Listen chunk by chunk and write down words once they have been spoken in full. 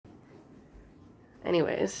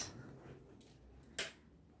Anyways.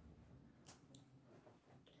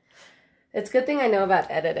 It's a good thing I know about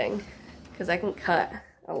editing, because I can cut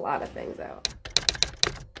a lot of things out.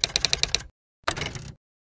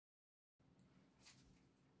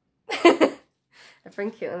 My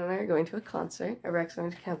friend Caitlin and I are going to a concert, a Rex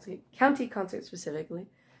Orange County concert specifically.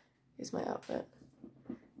 Here's my outfit.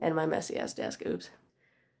 And my messy ass desk, oops.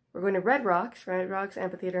 We're going to Red Rocks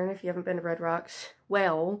Amphitheater, and if you haven't been to Red Rocks,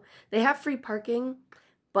 well, they have free parking,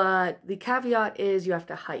 but the caveat is you have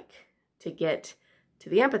to hike to get to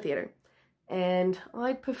the amphitheater. And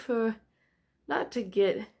I'd prefer not to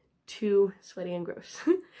get too sweaty and gross.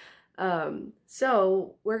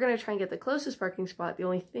 So we're going to try and get the closest parking spot. The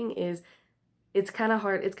only thing is, it's kind of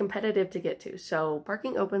hard. It's competitive to get to. So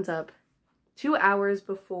parking opens up 2 hours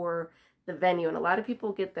before the venue. And a lot of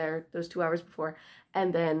people get there those 2 hours before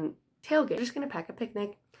and then tailgate. We're just going to pack a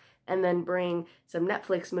picnic and then bring some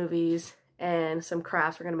Netflix movies and some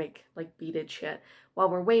crafts. We're going to make like beaded shit while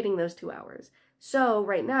we're waiting those 2 hours. So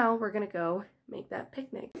right now we're going to go make that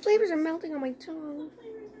picnic. The flavors are melting on my tongue.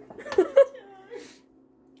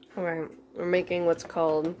 Alright, we're making what's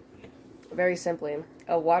called, very simply,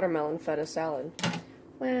 a watermelon feta salad.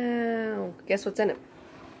 Wow. Guess what's in it?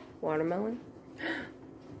 Watermelon?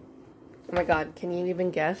 Oh my god, can you even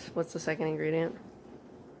guess what's the second ingredient?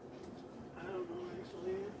 I don't know,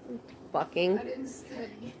 actually. Fucking I didn't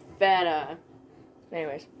study. feta.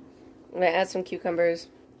 Anyways, I'm gonna add some cucumbers,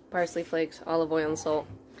 parsley flakes, olive oil, and salt.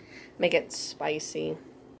 Make it spicy.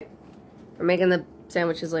 We're making the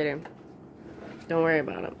sandwiches later. Don't worry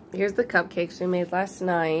about them. Here's the cupcakes we made last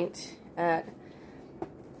night at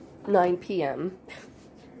 9 p.m.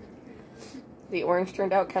 The orange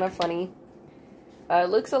turned out kind of funny. It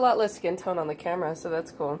looks a lot less skin tone on the camera, so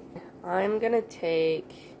that's cool. I'm gonna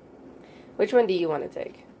take... Which one do you want to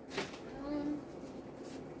take?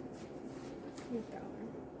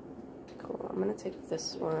 Cool, I'm gonna take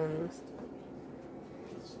this one.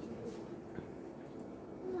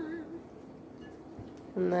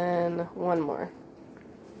 And then one more.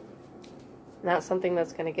 Not something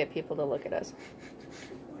that's gonna get people to look at us.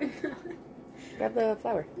 Grab the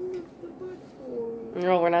flower.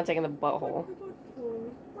 No, we're not taking the butthole.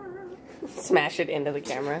 Smash it into the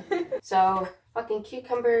camera. So, fucking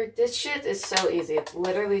cucumber. This shit is so easy. It's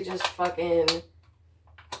literally just fucking...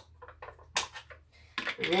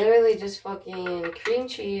 Literally just fucking cream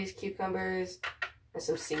cheese, cucumbers, and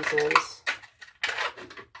some seasonings.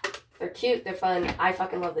 They're cute, they're fun. I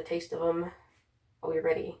fucking love the taste of them. Are we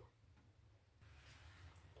ready?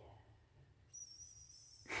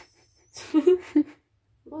 I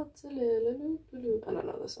don't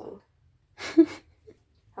know the song.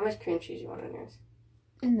 How much cream cheese you want on yours?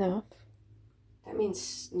 Enough. That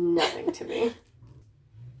means nothing to me.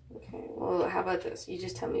 Okay, well, how about this? You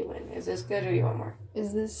just tell me when. Is this good or you want more?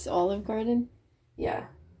 Is this Olive Garden? Yeah.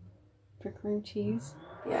 For cream cheese?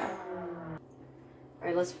 Yeah.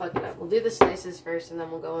 Alright, let's fuck it up. We'll do the slices first and then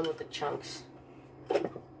we'll go in with the chunks.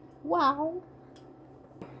 Wow.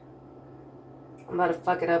 I'm about to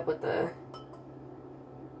fuck it up with the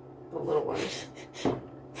little ones.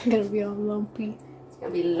 It's gonna be all lumpy. It's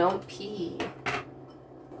gonna be lumpy.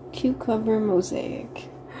 Cucumber mosaic.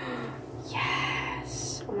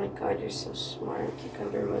 Yes! Oh my god, you're so smart.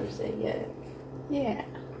 Cucumber mosaic. Yeah.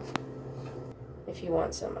 If you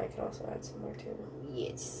want some, I can also add some more too.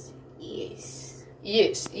 Yes. Yes.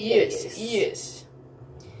 Yes, yes, yes.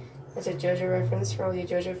 That's a JoJo reference for all you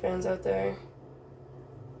JoJo fans out there.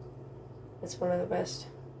 It's one of the best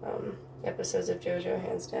episodes of JoJo,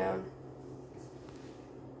 hands down.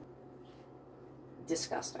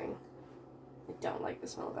 Disgusting. I don't like the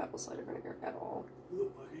smell of apple cider vinegar at all. Who the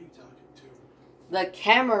fuck are you talking to? The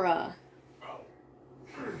camera! Oh.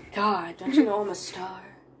 God, don't you know I'm a star?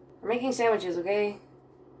 We're making sandwiches, okay?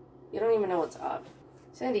 You don't even know what's up.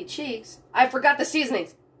 Sandy Cheeks? I forgot the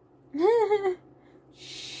seasonings!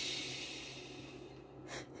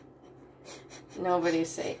 Nobody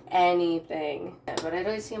say anything. Yeah, but I'd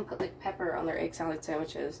always see them put like pepper on their egg salad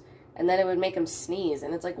sandwiches, and then it would make them sneeze,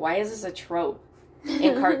 and it's like, why is this a trope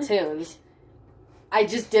in cartoons? I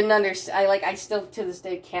just didn't understand. I still to this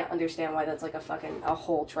day can't understand why that's like a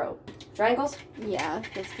whole trope. Triangles? Yeah,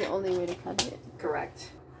 that's the only way to cut it.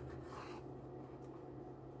 Correct.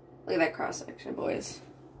 Look at that cross section, boys.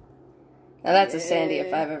 Now that's a Sandy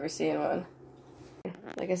if I've ever seen one.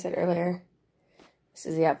 Like I said earlier, this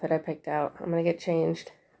is the outfit I picked out. I'm gonna get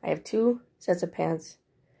changed. I have 2 sets of pants.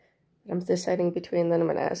 I'm deciding between them. I'm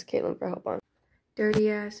gonna ask Caitlin for help on. Dirty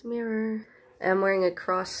ass mirror. I'm wearing a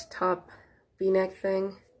cross top V-neck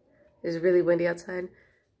thing. It's really windy outside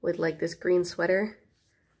with like this green sweater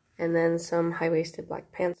and then some high-waisted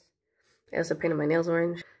black pants. I also painted my nails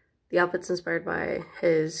orange. The outfit's inspired by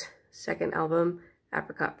his second album,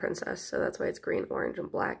 Apricot Princess, so that's why it's green, orange, and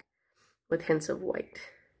black with hints of white.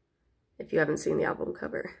 If you haven't seen the album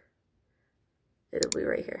cover, it'll be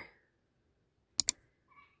right here.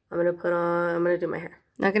 I'm gonna do my hair.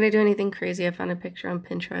 Not gonna do anything crazy. I found a picture on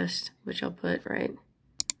Pinterest, which I'll put right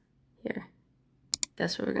here.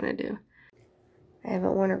 That's what we're gonna do. I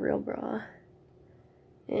haven't worn a real bra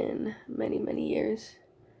in many, many years.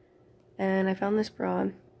 And I found this bra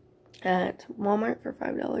at Walmart for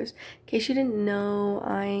 $5. In case you didn't know,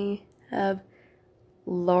 I have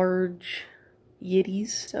large yitties,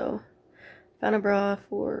 so found a bra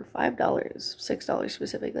for $5, $6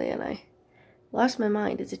 specifically, and I lost my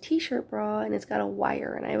mind. It's a t-shirt bra and it's got a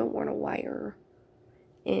wire, and I haven't worn a wire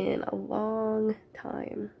in a long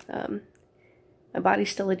time. My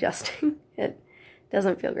body's still adjusting. It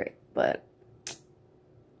doesn't feel great, but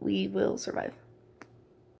we will survive.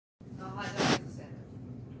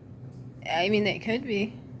 I mean, it could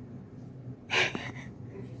be.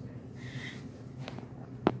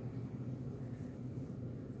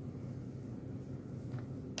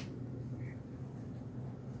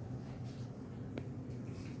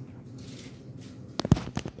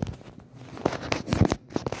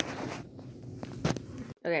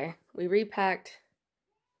 Okay, we repacked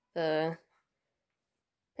the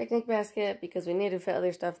picnic basket because we needed to fit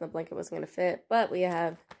other stuff and the blanket wasn't going to fit, but we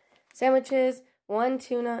have sandwiches, 1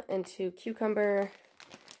 tuna and 2 cucumber.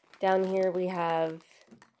 Down here we have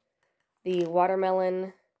the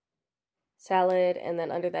watermelon salad, and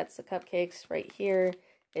then under that's the cupcakes. Right here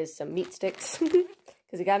is some meat sticks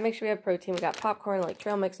because we gotta make sure we have protein. We got popcorn, like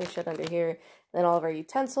trail mix and shit under here, and then all of our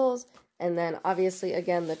utensils, and then obviously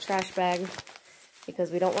again the trash bag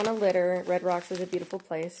because we don't want to litter. Red Rocks is a beautiful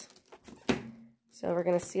place. So we're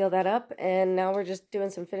going to seal that up, and now we're just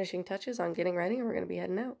doing some finishing touches on getting ready, and we're going to be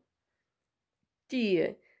heading out.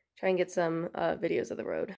 Try and get some videos of the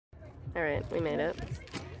road. Alright, we made it.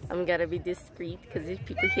 I'm going to be discreet because there's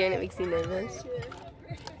people here and it makes me nervous.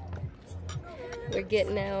 We're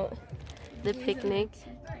getting out the picnic.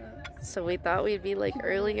 So we thought we'd be like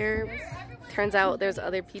earlier. Turns out there's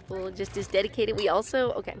other people just as dedicated. We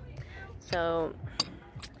also, okay, so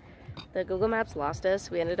the Google Maps lost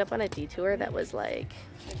us. We ended up on a detour that was like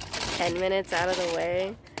 10 minutes out of the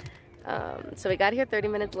way. So we got here 30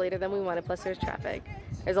 minutes later than we wanted, plus there's traffic.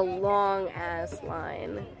 There's a long ass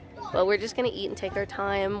line. But we're just gonna eat and take our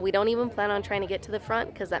time. We don't even plan on trying to get to the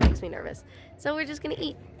front because that makes me nervous. So we're just gonna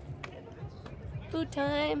eat. Food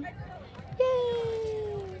time. Yay!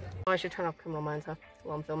 Oh, I should turn off Criminal Minds, huh?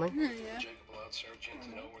 While I'm filming. Yeah.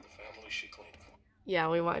 Yeah,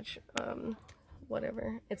 we watch,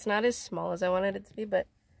 whatever. It's not as small as I wanted it to be, but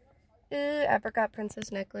apricot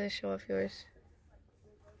princess necklace. Show off yours.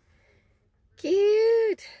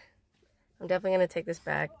 Cute. I'm definitely gonna take this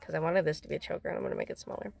back because I wanted this to be a choker and I'm gonna make it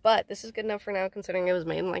smaller. But this is good enough for now considering it was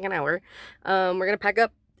made in like an hour. We're gonna pack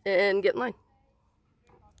up and get in line.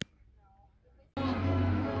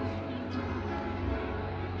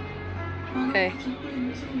 Okay.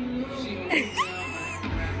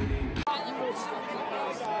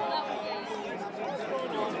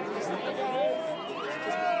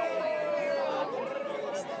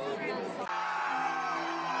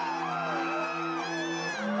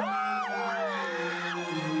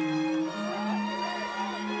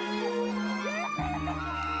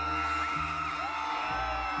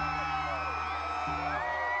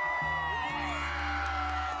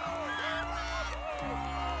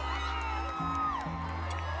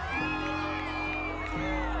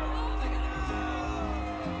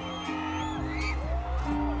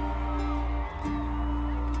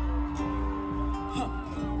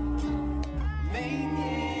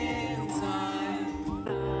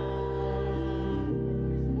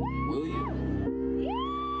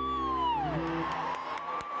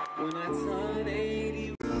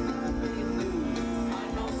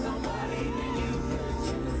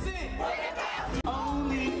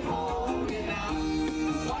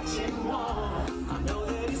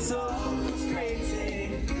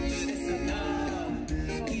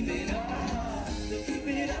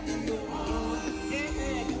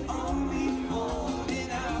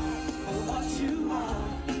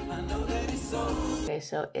 Okay,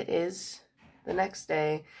 so it is the next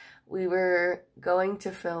day. We were going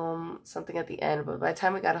to film something at the end, but by the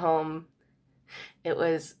time we got home, it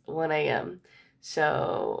was 1 a.m.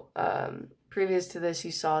 So, previous to this,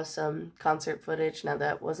 you saw some concert footage. Now,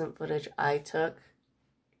 that wasn't footage I took.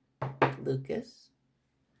 Lucas.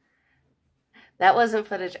 That wasn't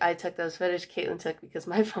footage I took. That was footage Caitlin took because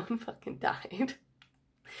my phone fucking died.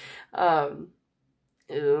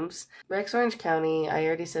 Oops. Rex Orange County, I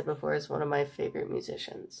already said before, is one of my favorite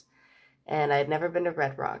musicians. And I had never been to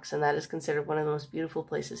Red Rocks, and that is considered one of the most beautiful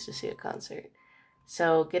places to see a concert.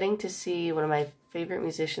 So getting to see one of my favorite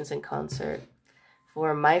musicians in concert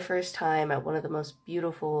for my first time at one of the most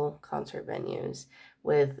beautiful concert venues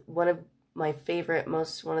with one of my favorite,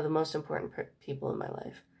 one of the most important people in my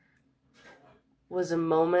life was a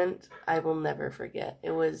moment I will never forget.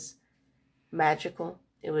 It was magical.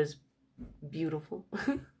 It was beautiful.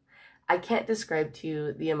 I can't describe to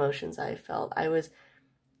you the emotions I felt. I was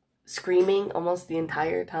screaming almost the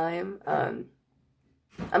entire time.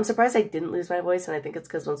 I'm surprised I didn't lose my voice, and I think it's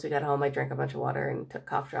because once we got home I drank a bunch of water and took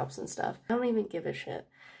cough drops and stuff. I don't even give a shit.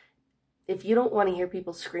 If you don't want to hear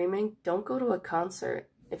people screaming, don't go to a concert.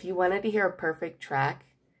 If you wanted to hear a perfect track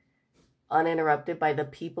uninterrupted by the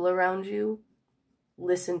people around you,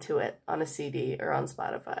 listen to it on a CD or on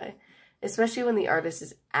Spotify. Especially when the artist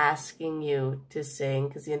is asking you to sing,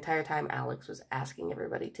 because the entire time Alex was asking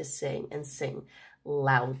everybody to sing and sing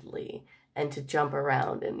loudly and to jump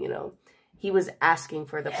around, and, you know, he was asking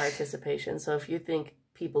for the participation. So if you think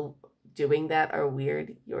people doing that are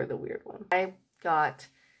weird, you're the weird one. I got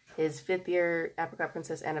his 5th year Apricot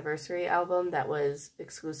Princess anniversary album that was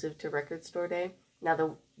exclusive to Record Store Day. Now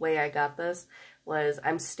the way I got this was,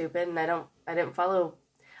 I'm stupid and I don't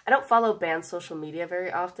follow band social media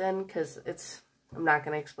very often because I'm not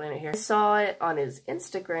going to explain it here. I saw it on his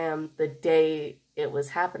Instagram the day it was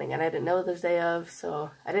happening, and I didn't know the day of, so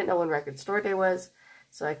I didn't know when Record Store Day was.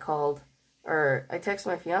 So I texted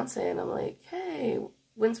my fiance and I'm like, hey,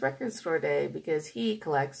 when's Record Store Day? Because he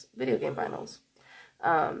collects video game vinyls.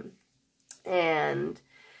 And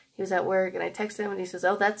he was at work, and I texted him and he says,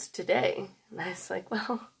 oh, that's today. And I was like,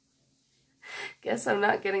 well, guess I'm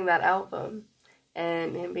not getting that album.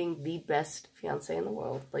 And him being the best fiance in the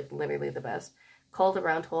world, like literally the best, called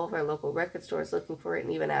around 12 of our local record stores looking for it,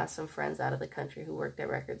 and even asked some friends out of the country who worked at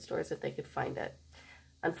record stores if they could find it.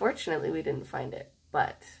 Unfortunately, we didn't find it,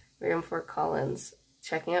 but we were in Fort Collins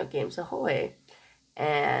checking out Games Ahoy,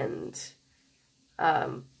 and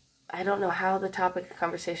I don't know how the topic of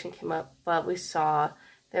conversation came up, but we saw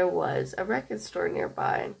there was a record store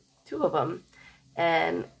nearby, 2 of them,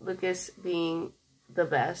 and Lucas, being the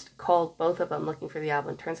best, called both of them looking for the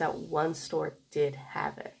album. Turns out one store did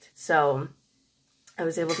have it. So I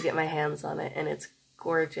was able to get my hands on it, and it's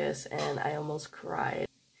gorgeous, and I almost cried.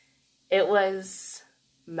 It was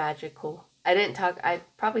magical. I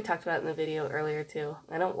probably talked about it in the video earlier too.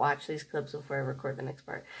 I don't watch these clips before I record the next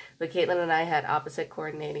part. But Caitlin and I had opposite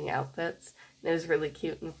coordinating outfits, and it was really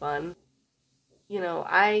cute and fun. You know,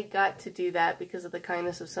 I got to do that because of the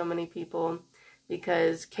kindness of so many people,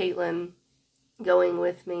 because Caitlin going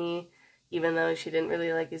with me, even though she didn't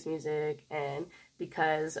really like his music, and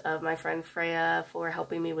because of my friend Freya for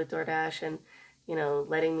helping me with DoorDash and, you know,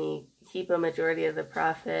 letting me keep a majority of the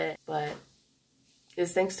profit. But it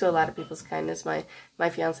was thanks to a lot of people's kindness. My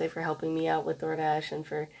fiance for helping me out with DoorDash, and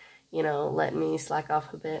for, you know, letting me slack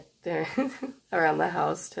off a bit there around the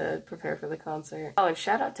house to prepare for the concert. Oh, and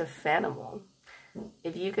shout out to Fanimal.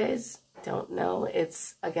 If you guys don't know,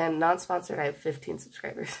 it's, again, non-sponsored. I have 15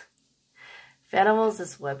 subscribers. Fanimal is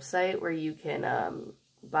this website where you can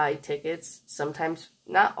buy tickets, sometimes,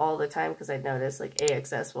 not all the time, because I've noticed, like,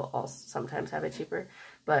 AXS will also sometimes have it cheaper,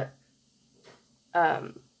 but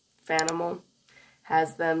Fanimal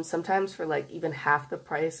has them sometimes for, like, even half the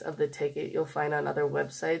price of the ticket you'll find on other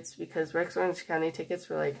websites, because Rex Orange County tickets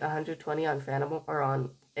were, like, $120 on Fanimal, or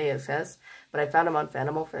on AXS, but I found them on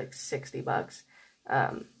Fanimal for, like, $60.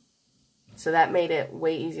 So that made it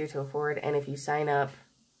way easier to afford, and if you sign up,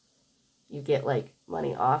 you get, like,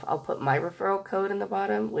 money off. I'll put my referral code in the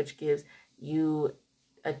bottom, which gives you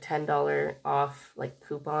a $10 off, like,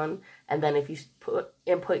 coupon. And then if you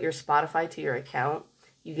input your Spotify to your account,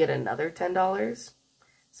 you get another $10.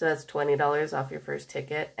 So that's $20 off your first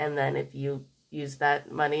ticket. And then if you use that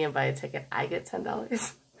money and buy a ticket, I get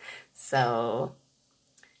 $10. So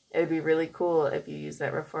it would be really cool if you use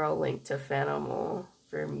that referral link to Fanimal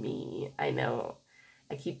for me. I know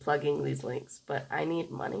I keep plugging these links, but I need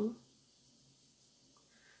money.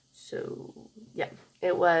 So, yeah,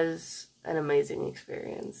 it was an amazing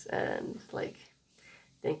experience, and, like,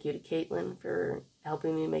 thank you to Caitlin for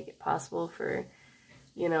helping me make it possible, for,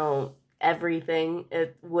 you know, everything.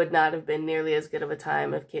 It would not have been nearly as good of a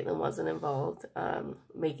time if Caitlin wasn't involved,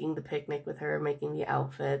 making the picnic with her, making the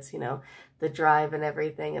outfits, you know, the drive and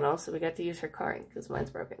everything, and also we got to use her car because mine's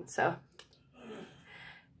broken, so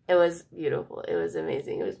it was beautiful. It was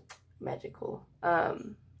amazing. It was magical,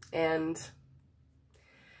 and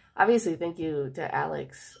obviously, thank you to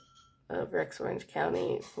Alex of Rex Orange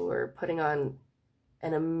County for putting on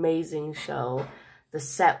an amazing show. The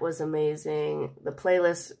set was amazing. The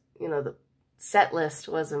playlist, you know, the set list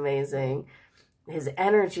was amazing. His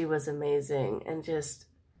energy was amazing. And just,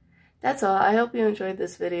 that's all. I hope you enjoyed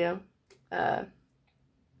this video.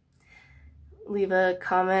 Leave a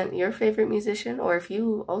comment, your favorite musician, or if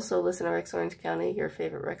you also listen to Rex Orange County, your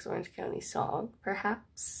favorite Rex Orange County song,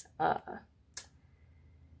 perhaps.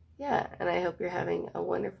 Yeah, and I hope you're having a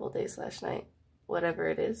wonderful day / night, whatever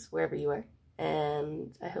it is, wherever you are.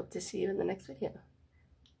 And I hope to see you in the next video.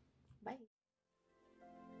 Bye.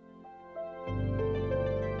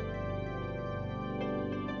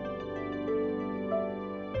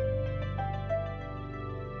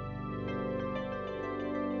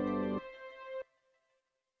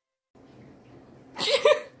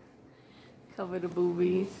 Cover the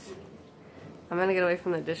boobies. I'm gonna get away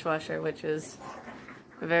from the dishwasher, which is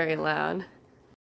very loud.